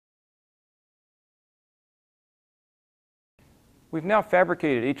We've now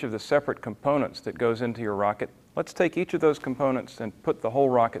fabricated each of the separate components that goes into your rocket. Let's take each of those components and put the whole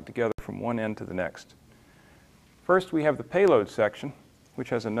rocket together from one end to the next. First, we have the payload section, which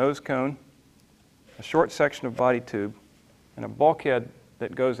has a nose cone, a short section of body tube, and a bulkhead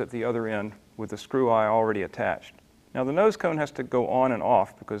that goes at the other end with the screw eye already attached. Now, the nose cone has to go on and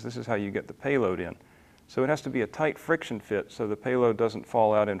off because this is how you get the payload in. So it has to be a tight friction fit so the payload doesn't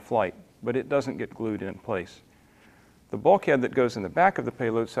fall out in flight, but it doesn't get glued in place. The bulkhead that goes in the back of the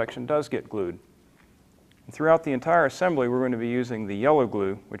payload section does get glued. And throughout the entire assembly, we're going to be using the yellow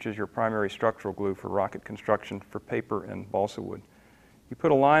glue, which is your primary structural glue for rocket construction for paper and balsa wood. You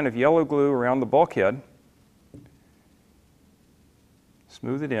put a line of yellow glue around the bulkhead,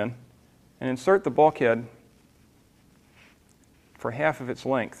 smooth it in, and insert the bulkhead for half of its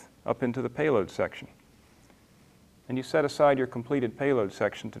length up into the payload section. And you set aside your completed payload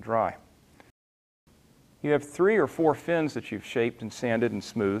section to dry. You have 3 or 4 fins that you've shaped and sanded and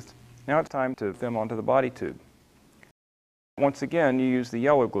smoothed. Now it's time to put them onto the body tube. Once again, you use the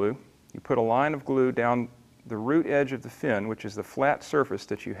yellow glue. You put a line of glue down the root edge of the fin, which is the flat surface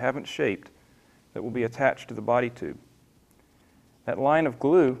that you haven't shaped that will be attached to the body tube. That line of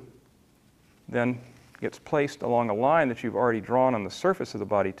glue then gets placed along a line that you've already drawn on the surface of the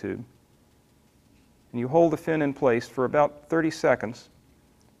body tube. And you hold the fin in place for about 30 seconds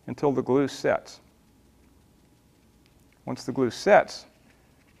until the glue sets. Once the glue sets,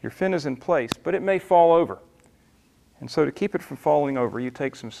 your fin is in place, but it may fall over. And so to keep it from falling over, you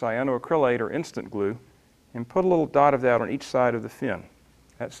take some cyanoacrylate or instant glue and put a little dot of that on each side of the fin.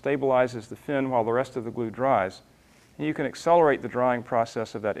 That stabilizes the fin while the rest of the glue dries. And you can accelerate the drying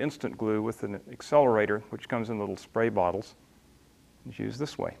process of that instant glue with an accelerator, which comes in little spray bottles. It's used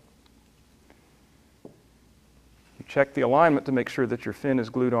this way. You check the alignment to make sure that your fin is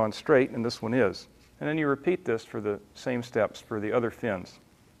glued on straight, and this one is. And then you repeat this for the same steps for the other fins.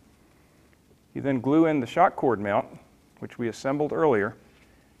 You then glue in the shock cord mount, which we assembled earlier.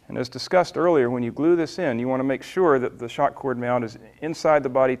 And as discussed earlier, when you glue this in, you want to make sure that the shock cord mount is inside the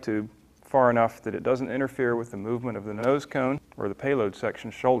body tube far enough that it doesn't interfere with the movement of the nose cone or the payload section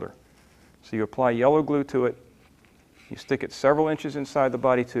shoulder. So you apply yellow glue to it, you stick it several inches inside the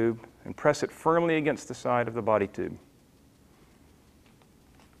body tube, and press it firmly against the side of the body tube.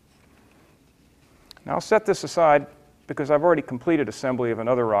 Now I'll set this aside because I've already completed assembly of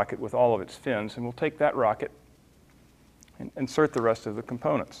another rocket with all of its fins, and we'll take that rocket and insert the rest of the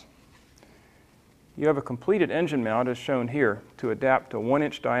components. You have a completed engine mount as shown here to adapt a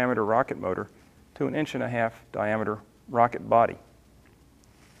 1-inch diameter rocket motor to an 1.5-inch diameter rocket body.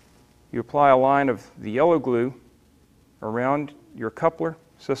 You apply a line of the yellow glue around your coupler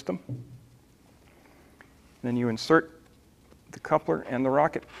system. Then you insert the coupler and the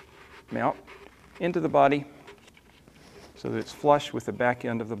rocket mount into the body so that it's flush with the back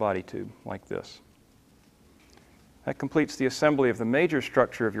end of the body tube, like this. That completes the assembly of the major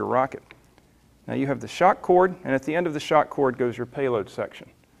structure of your rocket. Now you have the shock cord, and at the end of the shock cord goes your payload section.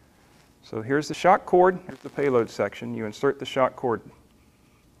 So here's the shock cord, here's the payload section. You insert the shock cord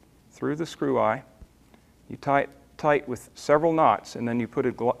through the screw eye. You tie it tight with several knots, and then you put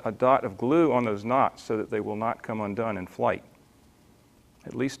a dot of glue on those knots so that they will not come undone in flight.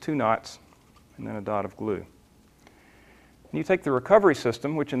 At least 2 knots, and then a dot of glue. And you take the recovery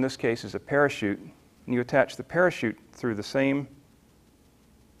system, which in this case is a parachute, and you attach the parachute through the same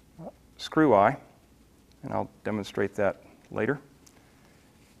screw eye, and I'll demonstrate that later. And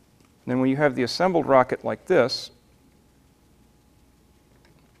then when you have the assembled rocket like this,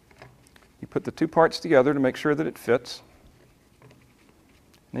 you put the 2 parts together to make sure that it fits. And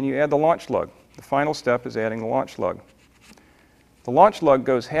then you add the launch lug. The final step is adding the launch lug. The launch lug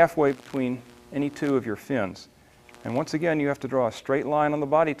goes halfway between any 2 of your fins. And once again, you have to draw a straight line on the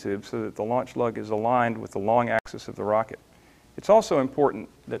body tube so that the launch lug is aligned with the long axis of the rocket. It's also important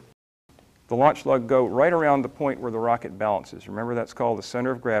that the launch lug go right around the point where the rocket balances. Remember, that's called the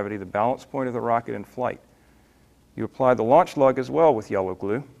center of gravity, the balance point of the rocket in flight. You apply the launch lug as well with yellow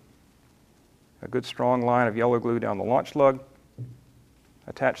glue. A good strong line of yellow glue down the launch lug.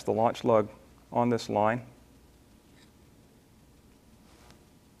 Attach the launch lug on this line.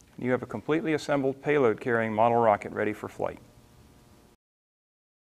 You have a completely assembled payload-carrying model rocket ready for flight.